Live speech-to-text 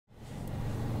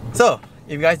So,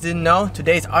 if you guys didn't know,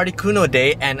 today is Articuno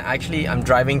day, and actually I'm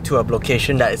driving to a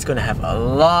location that is going to have a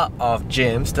lot of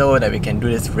gyms so that we can do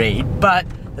this raid. But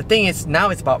the thing is, now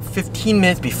it's about 15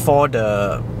 minutes before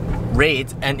the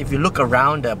raids, and if you look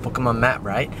around the Pokemon map,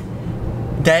 right,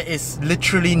 there is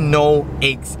literally no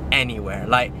eggs anywhere.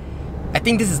 Like, I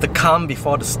think this is the calm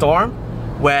before the storm,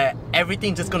 where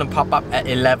everything's just gonna pop up at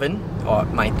 11, or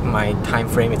my time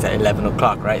frame is at 11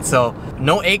 o'clock, right? So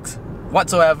no eggs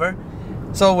whatsoever.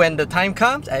 So when the time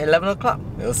comes at 11 o'clock,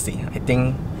 we'll see.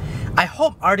 I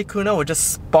hope Articuno will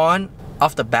just spawn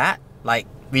off the bat. Like,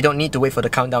 we don't need to wait for the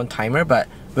countdown timer, but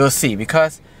we'll see,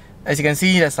 because as you can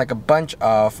see, there's like a bunch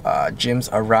of gyms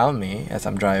around me as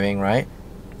I'm driving, right?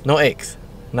 No eggs,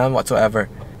 none whatsoever.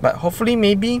 But hopefully,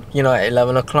 maybe, you know, at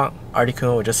 11 o'clock,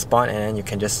 Articuno will just spawn and then you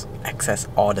can just access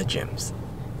all the gyms.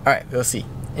 Alright, we'll see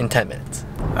in 10 minutes.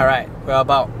 Alright, we're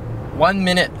about 1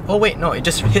 minute. Oh wait, no, it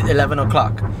just hit 11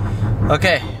 o'clock.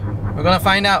 Okay, we're gonna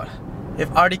find out if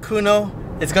Articuno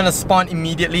is gonna spawn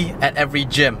immediately at every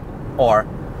gym, or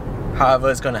however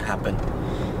it's gonna happen.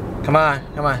 Come on,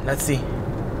 let's see.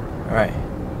 Alright,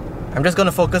 I'm just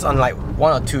gonna focus on like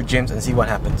 1 or 2 gyms and see what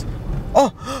happens.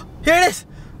 Oh, here it is!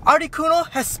 Articuno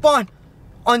has spawned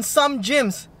on some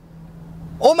gyms.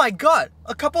 Oh my god,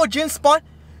 a couple of gyms spawn.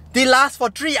 They last for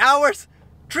 3 hours.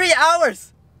 3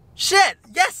 hours! Shit,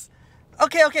 yes!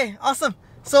 Okay, awesome.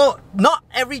 So not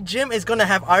every gym is gonna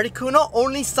have Articuno,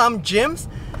 only some gyms.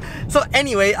 So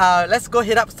anyway, let's go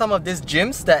hit up some of these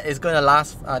gyms that is gonna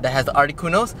last, that has the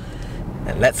Articunos.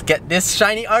 And let's get this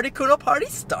shiny Articuno party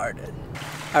started.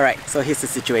 Alright, so here's the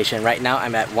situation. Right now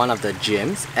I'm at one of the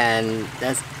gyms, and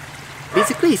there's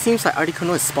basically, it seems like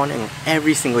Articuno is spawning in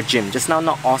every single gym. Just now,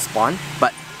 not all spawn,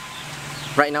 but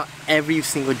right now every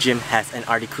single gym has an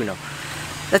Articuno.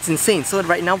 That's insane. So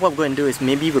right now what we're going to do is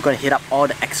maybe we're going to hit up all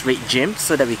the X-rate gyms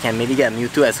so that we can maybe get a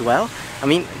Mewtwo as well. I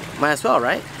mean, might as well,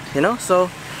 right? You know, so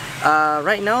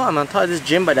right now I'm on top of this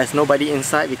gym, but there's nobody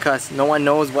inside because no one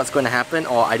knows what's going to happen,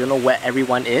 or I don't know where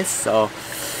everyone is. So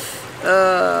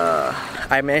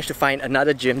I managed to find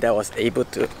another gym that was able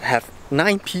to have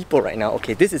 9 people right now.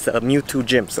 Okay, this is a Mewtwo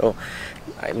gym, so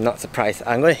I'm not surprised.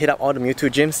 I'm going to hit up all the Mewtwo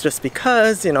gyms just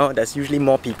because, you know, there's usually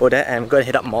more people there, and I'm going to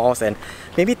hit up malls and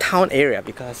maybe town area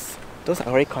because those are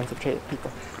already concentrated people.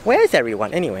 Where is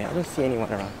everyone anyway? I don't see anyone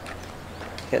around.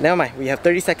 Okay, never mind. We have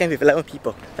 30 seconds with 11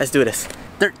 people. Let's do this.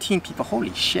 13 people.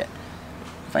 Holy shit.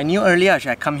 If I knew earlier, I should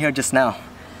have come here just now.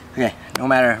 Okay, no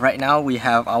matter. Right now we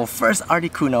have our first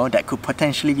Articuno that could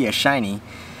potentially be a shiny.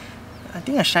 I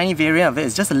think a shiny variant of it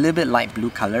is just a little bit light blue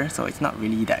color, so it's not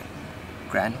really that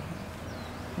grand.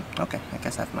 Okay, I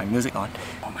guess I have my music on.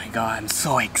 Oh my god, I'm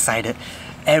so excited.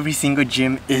 Every single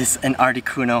gym is an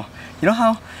Articuno. You know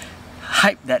how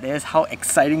hype that is, how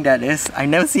exciting that is? I've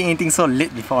never seen anything so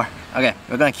lit before. Okay,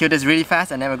 we're gonna kill this really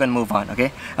fast and then we're gonna move on,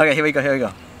 okay? Okay, here we go.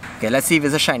 Okay, let's see if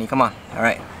it's a shiny, come on.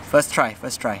 Alright, first try.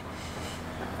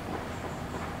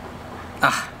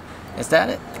 Ah, is that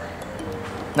it?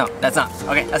 No, that's not.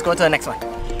 Okay, let's go to the next one.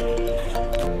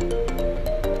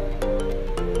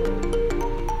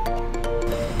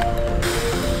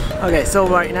 Okay, so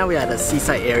right now we're at the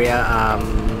seaside area.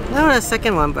 Not the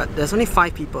second one, but there's only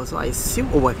 5 people, so I assume.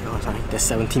 Oh wait, oh sorry, there's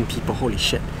 17 people. Holy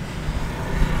shit,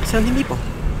 17 people.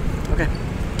 Okay,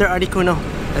 third Articuno.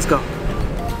 Let's go.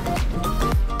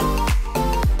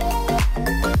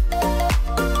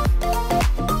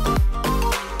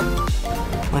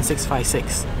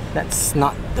 $1656. That's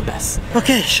not the best.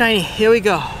 Okay, shiny, here we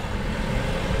go.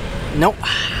 Nope.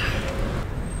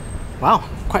 Wow,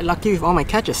 quite lucky with all my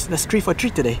catches. That's 3 for 3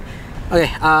 today.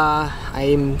 Okay,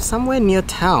 I'm somewhere near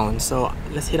town, so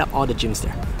let's hit up all the gyms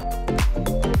there.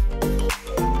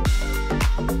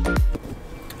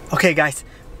 Okay guys,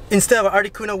 instead of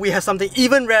Articuno, we have something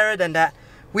even rarer than that.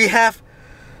 We have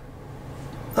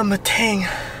a Metang.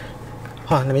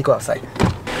 Hold on, let me go outside.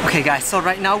 Okay guys, so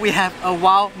right now we have a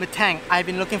wild Metang. I've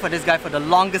been looking for this guy for the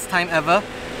longest time ever.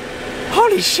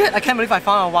 Holy shit, I can't believe I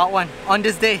found a wild one on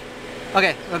this day.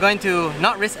 Okay, we're going to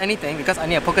not risk anything because I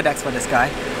need a Pokedex for this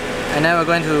guy. And then we're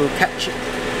going to catch it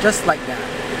just like that.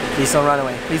 Please don't run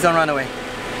away. Please don't run away.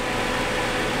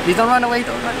 Please don't run away.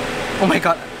 Don't run. Oh my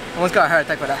god, almost got a heart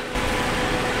attack for that.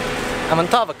 I'm on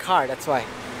top of a car, that's why.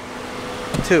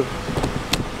 2.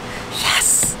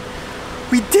 Yes!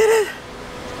 We did it!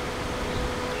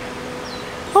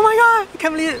 Oh my god, I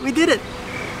can't believe it, we did it!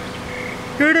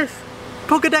 Here it is!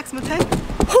 Pokedex Metang!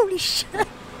 Holy shit!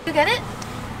 You get it?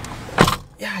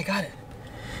 Yeah, I got it.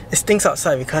 It stinks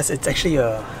outside because it's actually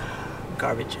a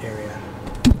garbage area.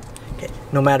 Okay,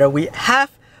 no matter, we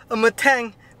have a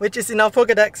Metang, which is in our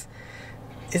Pokedex.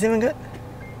 Is it even good?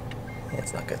 Yeah,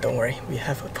 it's not good, don't worry. We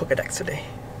have a Pokedex today.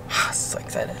 So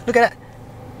excited. Look at that.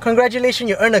 Congratulations,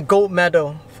 you earned a gold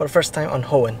medal for the first time on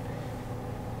Hoenn.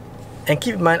 And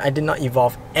keep in mind, I did not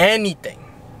evolve anything.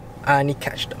 I only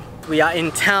catch them. We are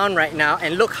in town right now,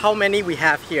 and look how many we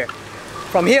have here.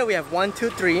 From here we have 1, 2,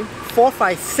 3, 4,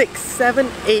 5, 6, 7,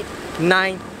 8,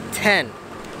 9, 10.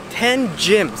 10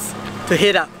 gyms to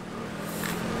hit up.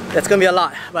 That's gonna be a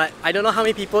lot, but I don't know how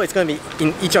many people it's gonna be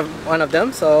in each of one of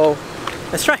them, so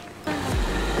let's try.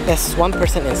 There's one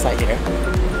person inside here.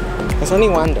 There's only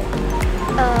one though.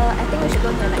 I think we should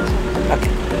go to the next one.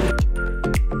 Okay.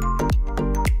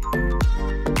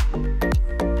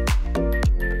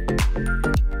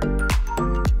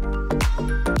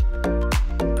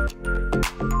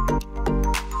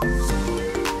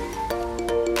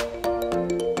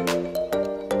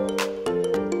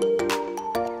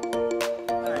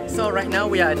 So right now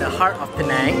we are in the heart of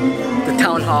Penang, the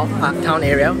town hall, town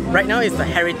area. Right now is the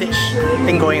heritage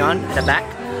thing going on at the back.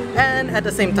 And at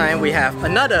the same time we have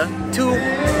another 2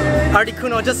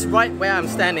 Articuno just right where I'm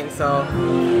standing, so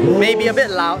maybe a bit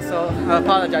loud, so I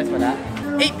apologize for that.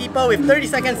 8 people with 30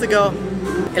 seconds to go,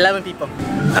 11 people.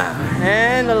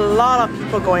 And a lot of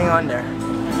people going on there.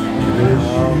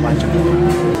 Oh, bunch of people.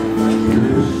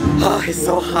 Oh, it's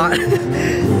so hot.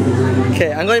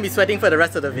 Okay, I'm going to be sweating for the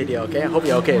rest of the video, okay? I hope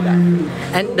you're okay with that.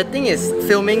 And the thing is,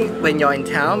 filming when you're in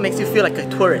town makes you feel like a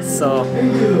tourist. So,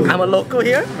 I'm a local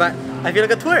here, but I feel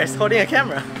like a tourist holding a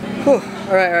camera. Whew,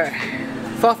 alright.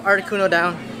 4th Articuno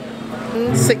down.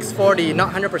 640,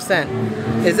 not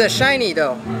 100%. Is it shiny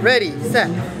though? Ready, set.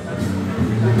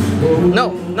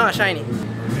 No, not shiny.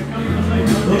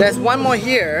 There's one more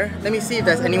here. Let me see if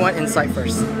there's anyone inside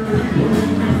first.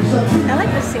 I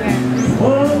like the singers.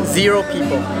 0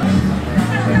 people.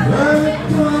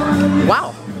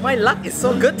 Wow, my luck is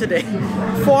so good today.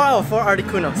 4 out of 4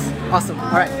 Articunos. Awesome.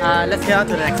 Alright, let's head on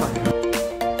to the next one.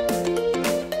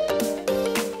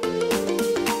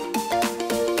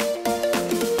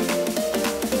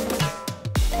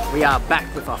 We are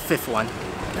back with our 5th one.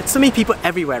 There's so many people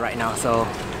everywhere right now, so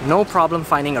no problem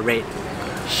finding a raid.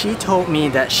 She told me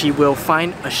that she will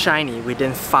find a shiny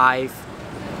within 5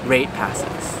 raid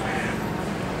passes.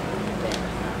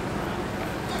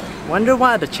 Wonder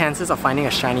what are the chances of finding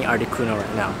a shiny Articuno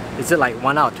right now? Is it like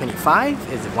 1 out of 25?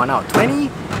 Is it 1 out of 20?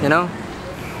 You know?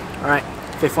 Alright,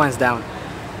 5th one's down.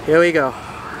 Here we go.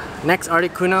 Next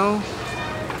Articuno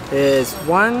is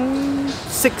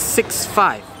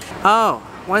 1665. Oh,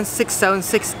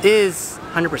 1676 is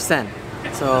 100%.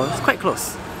 So it's quite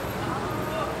close.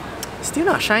 Still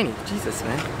not shiny. Jesus,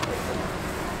 man.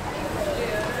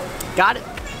 Got it.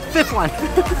 5th one.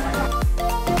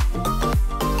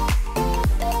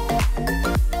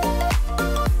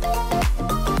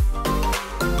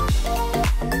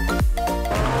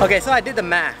 Okay, so I did the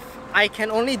math. I can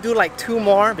only do like 2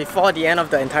 more before the end of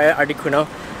the entire Articuno.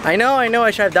 I know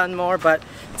I should have done more, but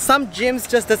some gyms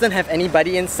just doesn't have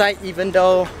anybody inside, even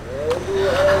though,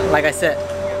 like I said,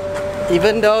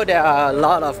 even though there are a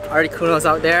lot of Articunos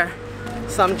out there,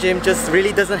 some gym just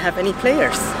really doesn't have any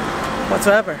players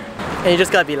whatsoever. And you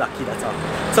just gotta be lucky, that's all.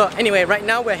 So anyway, right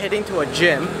now we're heading to a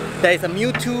gym. There is a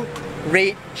Mewtwo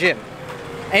raid gym.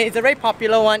 And it's a very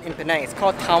popular one in Penang. It's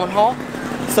called Town Hall.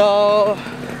 So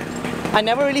I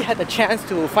never really had the chance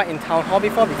to fight in Town Hall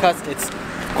before because it's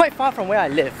quite far from where I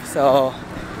live. So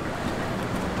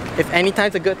if any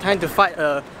time's a good time to fight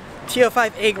a tier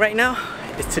 5 egg right now,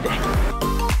 it's today.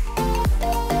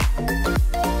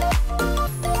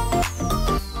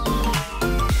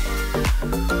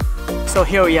 So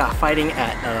here we are fighting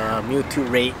at a Mewtwo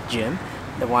raid gym.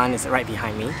 The one is right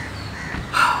behind me.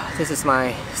 This is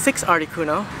my 6th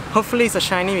Articuno. Hopefully it's a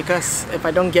shiny because if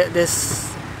I don't get this,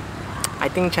 I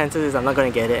think chances is I'm not gonna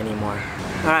get it anymore.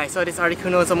 Alright, so this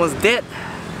Articuno is almost dead.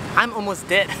 I'm almost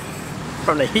dead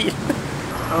from the heat.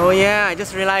 Oh yeah, I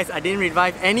just realized I didn't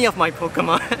revive any of my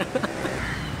Pokemon.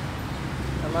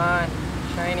 Come on,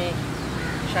 shiny.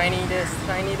 Shiny this,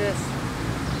 shiny this.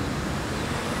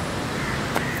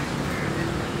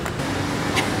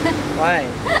 Why?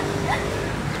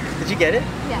 Did you get it?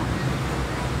 Yeah.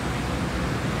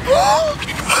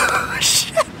 Oh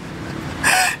shit!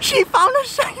 She found a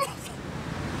shiny!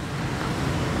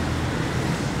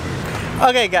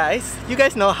 Okay guys, you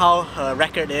guys know how her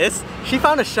record is. She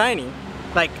found a shiny.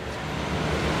 Like...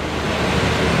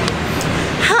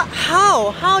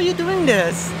 How? How are you doing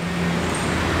this?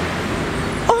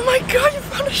 Oh my god, you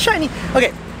found a shiny!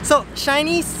 Okay, so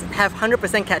shinies have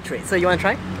 100% catch rate. So you wanna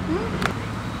try?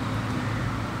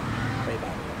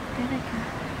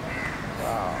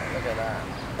 Wow, look at that.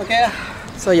 Okay,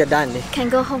 so you're done. Can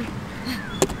go home.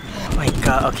 Oh my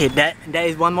god, okay, there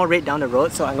is one more raid down the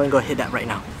road, so I'm going to go hit that right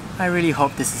now. I really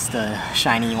hope this is the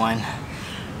shiny one.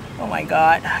 Oh my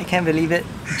god, I can't believe it.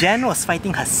 Jen was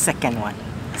fighting her second one.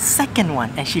 Second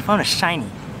one, and she found a shiny.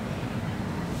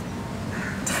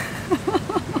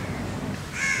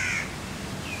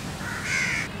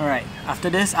 Alright, after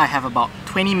this I have about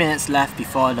 20 minutes left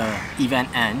before the event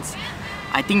ends.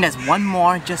 I think there's one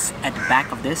more just at the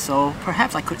back of this, so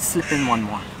perhaps I could slip in one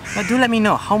more. But do let me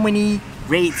know how many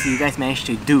raids you guys managed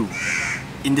to do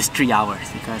in this 3 hours,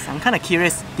 because I'm kind of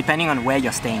curious depending on where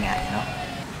you're staying at, you know?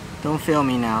 Don't fail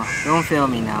me now, don't fail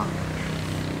me now.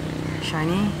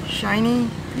 Shiny, shiny,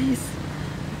 please.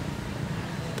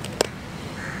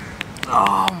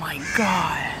 Oh my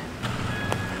god.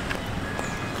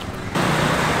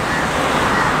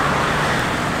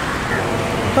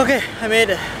 Okay, I made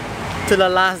it to the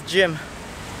last gym.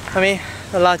 The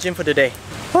last gym for today.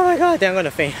 Oh my god, I think I'm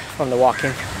gonna faint from the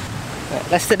walking.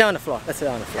 Right, let's sit down on the floor. Let's sit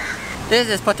down on the floor. This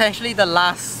is potentially the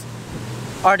last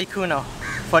Articuno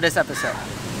for this episode.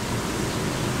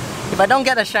 If I don't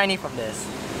get a shiny from this,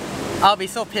 I'll be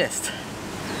so pissed.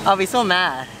 I'll be so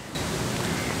mad.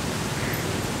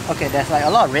 Okay, there's like a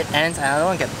lot of red ants and I don't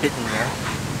want to get bitten here.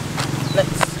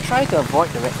 Let's try to avoid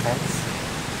the red ants.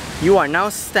 You are now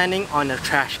standing on a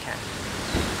trash can.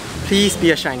 Please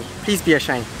be a shiny. Please be a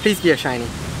shiny. Please be a shiny.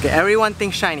 Okay, everyone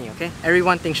think shiny, okay?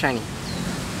 Everyone think shiny.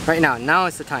 Right now, now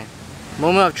is the time.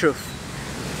 Moment of truth.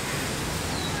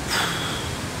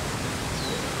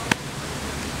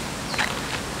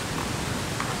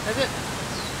 That's it.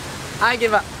 I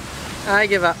give up. I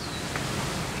give up.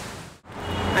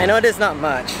 I know there's not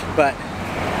much, but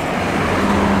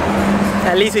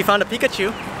at least we found a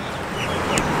Pikachu.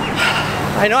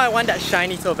 I know I want that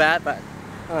shiny so bad, but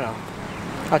I don't know.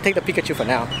 I'll take the Pikachu for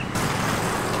now.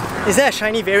 Is there a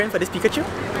shiny variant for this Pikachu?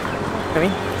 I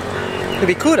mean, it'd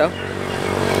be cool though.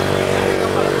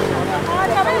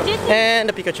 And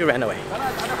the Pikachu ran away.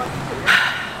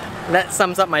 That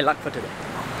sums up my luck for today.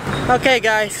 Okay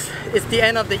guys, it's the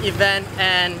end of the event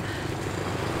and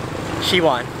she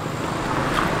won.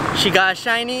 She got a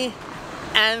shiny,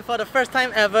 and for the first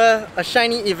time ever, a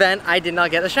shiny event, I did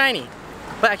not get a shiny.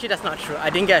 But actually that's not true. I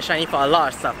didn't get a shiny for a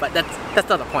lot of stuff, but that's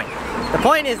not the point. The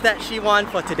point is that she won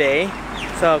for today.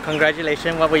 So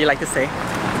congratulations, what would you like to say?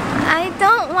 I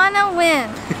don't wanna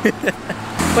win.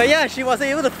 But yeah, she was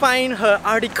able to find her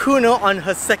Articuno on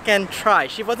her second try.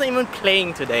 She wasn't even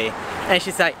playing today. And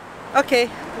she's like, okay,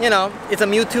 you know, it's a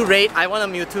Mewtwo raid, I want a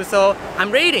Mewtwo, so I'm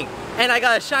raiding. And I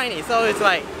got a shiny, so it's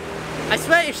like, I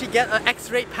swear if she get an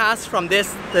X-raid pass from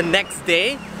this the next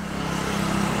day,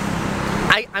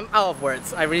 I'm out of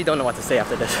words. I really don't know what to say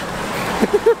after this.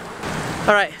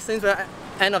 Alright, since we're at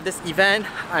the end of this event,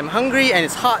 I'm hungry and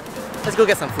it's hot. Let's go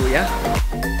get some food, yeah?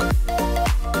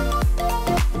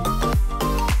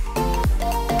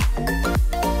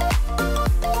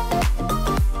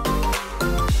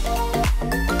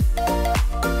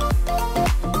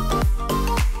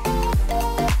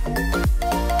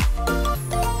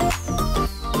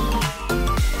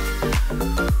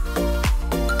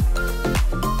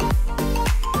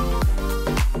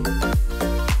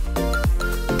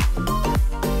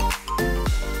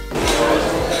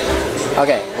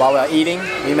 Okay, while we're eating,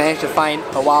 we managed to find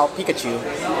a wild Pikachu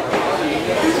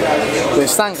with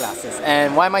sunglasses.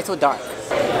 And why am I so dark?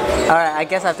 Alright, I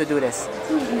guess I have to do this.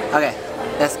 Okay,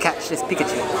 let's catch this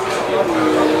Pikachu.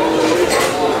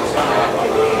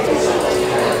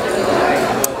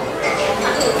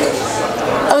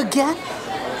 Again?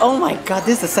 Oh my god,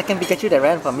 this is the second Pikachu that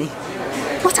ran from me.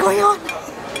 What's going on?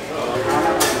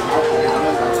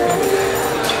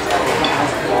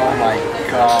 Oh my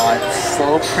god,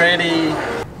 so pretty.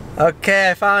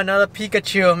 Okay, I found another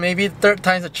Pikachu. Maybe third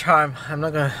time's a charm. I'm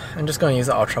just gonna use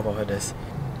the Ultra Ball for this.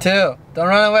 2, don't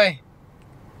run away.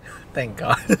 Thank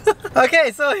god.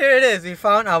 Okay, so here it is. We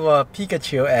found our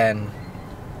Pikachu and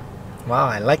wow,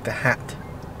 I like the hat.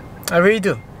 I really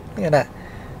do. Look at that.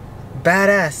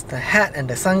 Badass, the hat and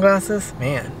the sunglasses.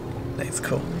 Man, that's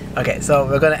cool. Okay, so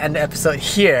we're gonna end the episode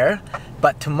here,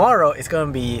 but tomorrow is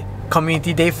gonna be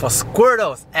Community Day for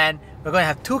Squirtles, and we're gonna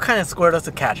have 2 kinds of Squirtles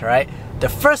to catch, alright? The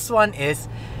first one is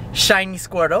Shiny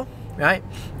Squirtle, right?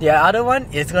 The other one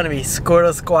is gonna be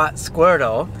Squirtle Squad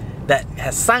Squirtle that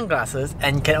has sunglasses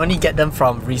and you can only get them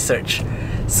from research.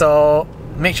 So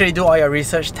make sure you do all your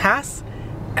research tasks,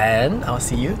 and I'll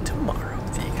see you tomorrow.